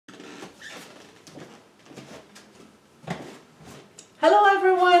Hello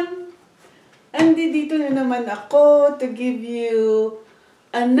everyone! Andito na naman ako to give you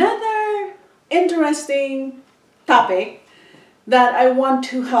another interesting topic that I want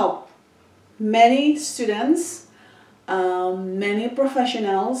to help many students, many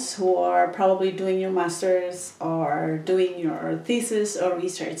professionals who are probably doing your master's or doing your thesis or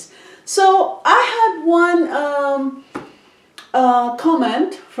research. So I had one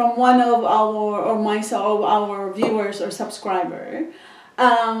comment from one of our viewers or subscriber.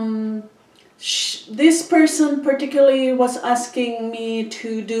 This person particularly was asking me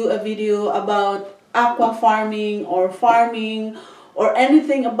to do a video about aqua farming or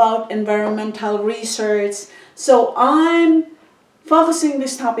anything about environmental research. So I'm focusing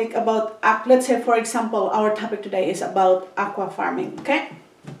this topic about, let's say for example, our topic today is about aqua farming, okay?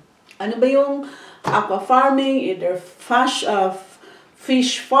 Ano ba yung aqua farming? Either fish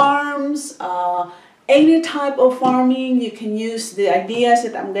farms, any type of farming. You can use the ideas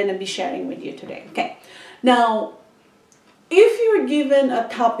that I'm going to be sharing with you today, okay? Now, if you're given a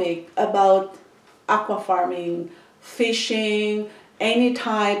topic about aqua farming, fishing, any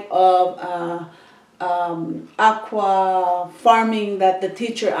type of aqua farming that the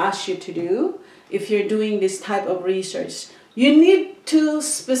teacher asks you to do, if you're doing this type of research, you need to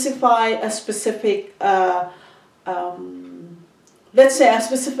specify a specific, let's say a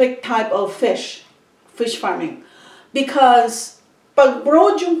specific type of fish farming. Because pag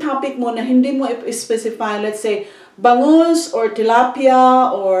broad yung topic mo na hindi mo specify, let's say bangus or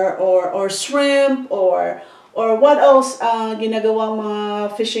tilapia or shrimp or what else ginagawang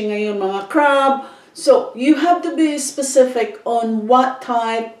mga fishing ngayon, mga crab. So you have to be specific on what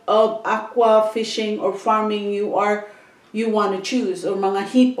type of aqua fishing or farming you want to choose, or mga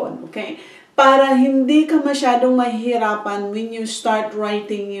hipon, okay? Para hindi ka masyadong mahihirapan when you start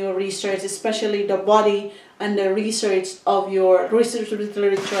writing your research, especially the body and the research of your research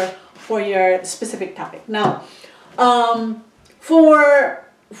literature for your specific topic. Now, for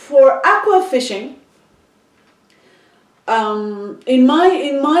aqua fishing, in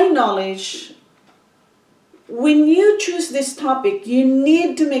my knowledge, when you choose this topic, you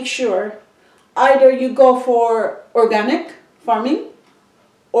need to make sure either you go for organic farming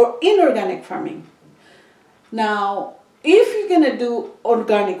or inorganic farming. Now, if you're gonna do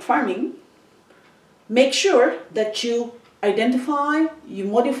organic farming, make sure that you identify, you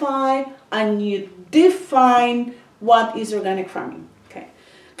modify, and you define what is organic farming. Okay?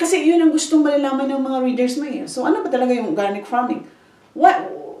 Kasi yun ang gustong malalaman ng mga readers mo eh. So ano ba talaga yung organic farming?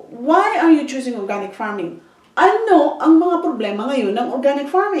 Why are you choosing organic farming? Ano ang mga problema ngayon ng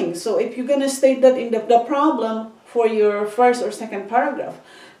organic farming? So if you're gonna state that in the problem for your first or second paragraph.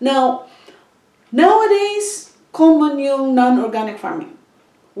 Now, nowadays, common yung non-organic farming.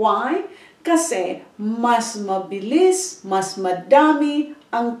 Why? Kasi mas mabilis, mas madami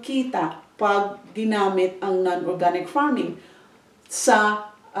ang kita pag ginamit ang non-organic farming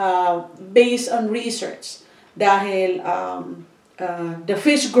sa based on research. Dahil the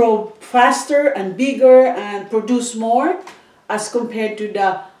fish grow faster and bigger and produce more as compared to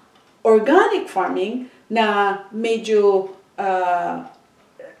the organic farming na medyo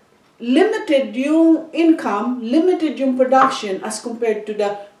limited yung income, limited yung production as compared to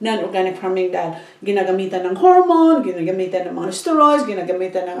the non-organic farming dahil ginagamitan ng hormone, ginagamitan ng mga steroids,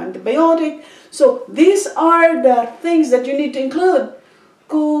 ginagamitan ng antibiotic. So these are the things that you need to include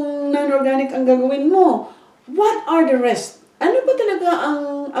kung non-organic ang gagawin mo. What are the risks? Ano ba talaga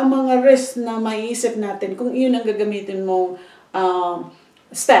ang mga risks na maiisip natin kung iyon ang gagamitin mong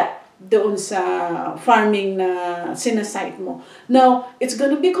step doon sa farming na sinasite mo? Now, it's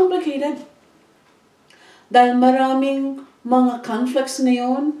gonna be complicated dahil maraming mga conflicts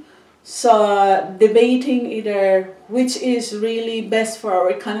ngayon sa debating either which is really best for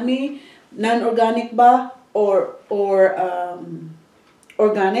our economy, non-organic ba or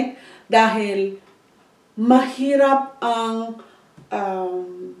organic, dahil mahirap ang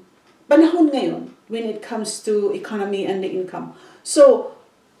panahon ngayon when it comes to economy and the income. So,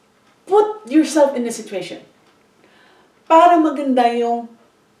 put yourself in the situation para maganda yung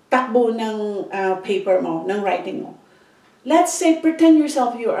takbo ng paper mo, ng writing mo. Let's say, pretend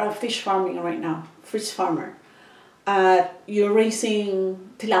yourself you are a fish farming right now, fish farmer. You're raising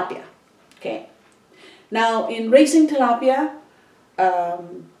tilapia, okay? Now, in raising tilapia,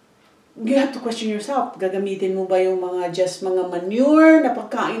 you have to question yourself, gagamitin mo ba yung just mga manure na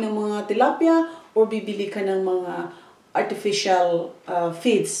pagkain ng mga tilapia or bibili ka ng mga artificial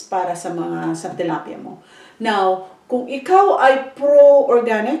feeds para sa tilapia mo. Now, kung ikaw ay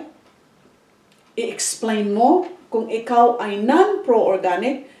pro-organic, i-explain mo. Kung ikaw ay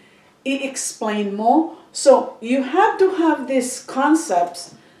non-pro-organic, i-explain mo. So, you have to have these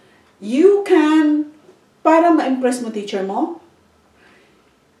concepts. You can, para ma-impress mo teacher mo,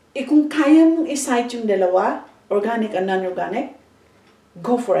 kung kaya mong i-cite yung dalawa, organic and non-organic,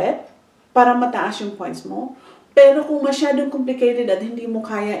 go for it, para mataas yung points mo. Pero kung masyadong complicated at hindi mo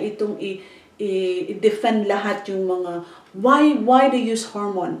kaya itong i-defend lahat yung mga why they use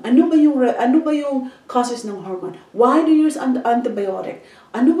hormone? Ano ba yung causes ng hormone? Why do you use antibiotic?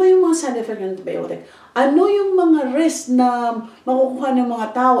 Ano ba yung mga side effect ng antibiotic? Ano yung mga risk na makukuha ng mga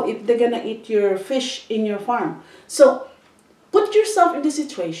tao if they're gonna eat your fish in your farm? So, put yourself in the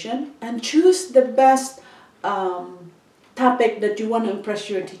situation and choose the best topic that you want to impress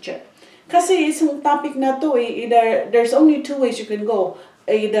your teacher. Kasi isang topic na to, either there's only two ways you can go.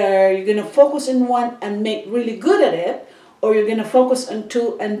 Either you're gonna focus on one and make really good at it, or you're gonna focus on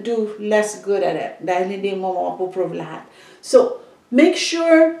two and do less good at it. Dahil hindi mo mapuprove lahat. So, make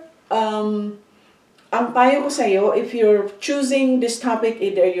sure, ang payo ko sa'yo, if you're choosing this topic,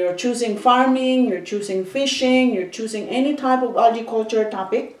 either you're choosing farming, you're choosing fishing, you're choosing any type of agriculture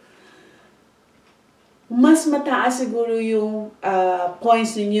topic, mas mataas siguro yung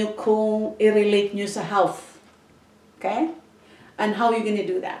points ninyo kung i-relate nyo sa health. Okay? And how you gonna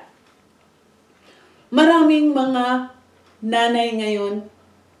do that? Maraming mga nanay ngayon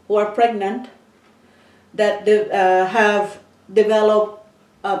who are pregnant that have developed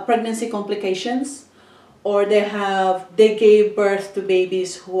pregnancy complications, or they gave birth to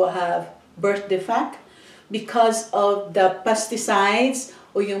babies who have birth defect because of the pesticides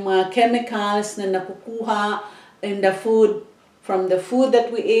o yung mga chemicals na nakukuha in the food, from the food that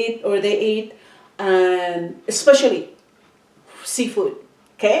we ate or they ate, and especially seafood.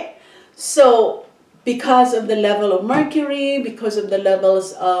 Okay? So, because of the level of mercury, because of the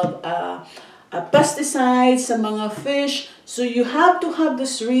levels of pesticides sa mga fish, so you have to have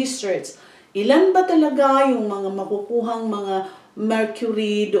this research. Ilan ba talaga yung mga makukuhang mga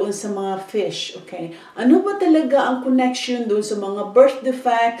mercury doon sa mga fish, okay? Ano ba talaga ang connection doon sa mga birth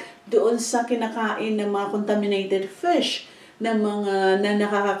defect, doon sa kinakain ng mga contaminated fish, na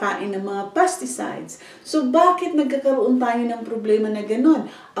nakakakain ng mga pesticides? So, bakit nagkakaroon tayo ng problema na gano'n?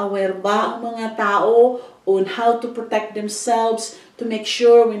 Aware ba ang mga tao on how to protect themselves to make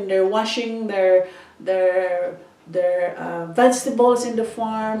sure when they're washing their vegetables in the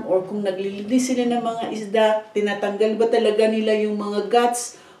farm, or kung naglilinis sila ng mga isda, tinatanggal ba talaga nila yung mga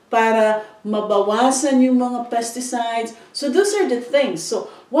guts para mabawasan yung mga pesticides? So those are the things. So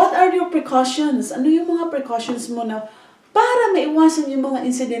what are your precautions? Ano yung mga precautions mo na para maiwasan yung mga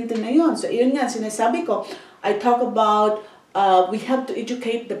insidente na yun? So yun nga, sinasabi ko, I talk about we have to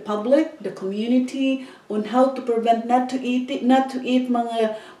educate the public, the community, on how to prevent not to eat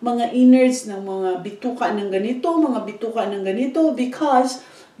mga innards ng mga bituka ng ganito, because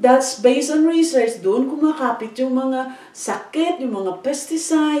that's based on research. Doon kumakapit yung mga sakit, yung mga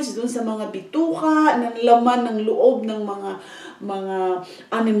pesticides, doon sa mga bituka, ng laman ng loob ng mga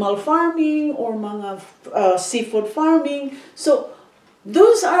animal farming or mga seafood farming. So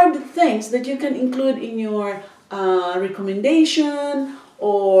those are the things that you can include in your recommendation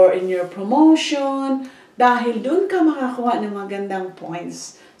or in your promotion, dahil doon ka makakuha ng magandang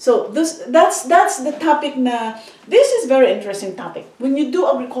points. So that's the topic na, this is very interesting topic. When you do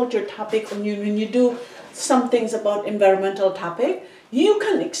agriculture topic, when you do some things about environmental topic, you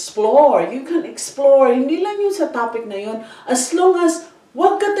can explore, hindi lang yun sa topic na yun, as long as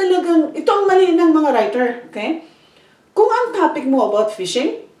wag ka talagang, ito ang mali ng mga writer, okay? Kung ang topic mo about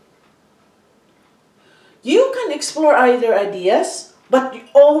fishing, you can explore other ideas, but you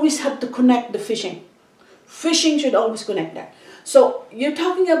always have to connect the fishing. Fishing should always connect that. So you're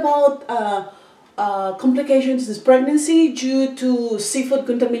talking about complications in pregnancy due to seafood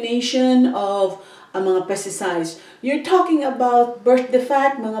contamination of mga pesticides. You're talking about birth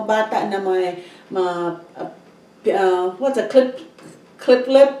defect, mga bata na may what's a clip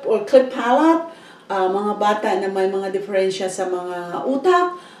lip or clip palate, mga bata na may mga diferensya sa mga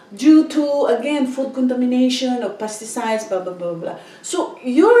utak, due to, again, food contamination of pesticides, blah, blah, blah, blah. So,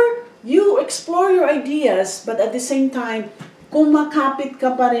 you explore your ideas, but at the same time, kumakapit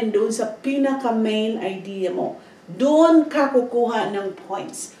ka pa rin doon sa pinaka-main idea mo. Doon ka kukuha ng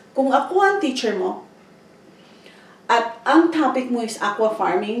points. Kung ako ang teacher mo, at ang topic mo is aqua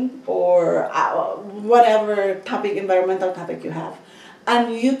farming, or whatever topic, environmental topic you have,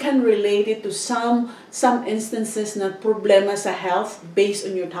 and you can relate it to some instances na problema sa health based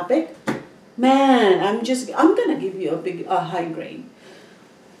on your topic, man, I'm gonna give you a high grade.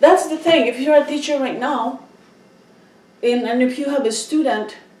 That's the thing. If you're a teacher right now, and if you have a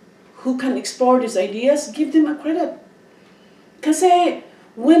student who can explore these ideas, give them a credit. Kasi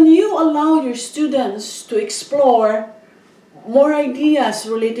when you your students to explore more ideas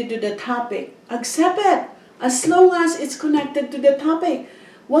related to the topic, accept it as long as it's connected to the topic.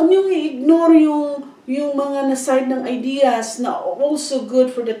 Huwag niyong i-ignore yung mga na-side ng ideas na also good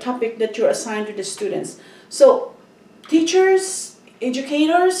for the topic that you're assigned to the students. So, teachers,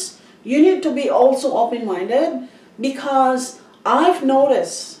 educators, you need to be also open-minded, because I've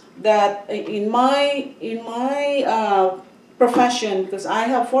noticed that in my profession, because I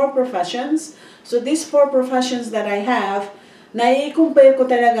have 4 professions, so these 4 professions that I have, nai-compare ko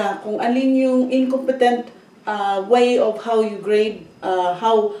talaga kung alin yung incompetent way of how you grade,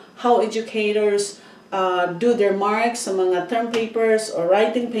 how educators do their marks sa mga term papers or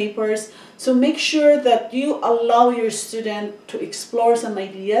writing papers. So make sure that you allow your student to explore some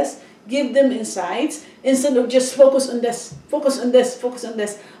ideas, give them insights, instead of just focus on this,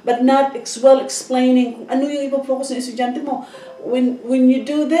 but not well explaining kung ano yung ipofocus ng estudyante mo. When you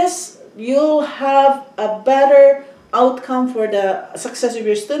do this, you'll have a better outcome for the success of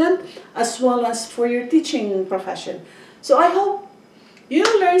your student as well as for your teaching profession. So I hope you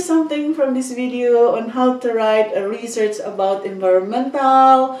learned something from this video on how to write a research about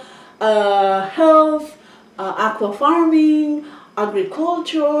environmental, health, aqua farming,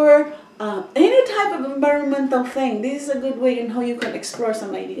 agriculture, any type of environmental thing. This is a good way in how you can explore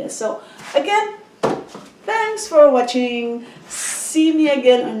some ideas. So again, thanks for watching. See me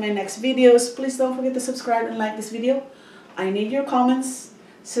again on my next videos. Please don't forget to subscribe and like this video. I need your comments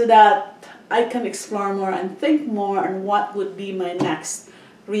so that I can explore more and think more on what would be my next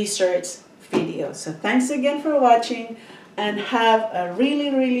research video. So thanks again for watching and have a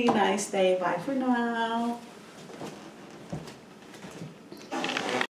really, really nice day. Bye for now.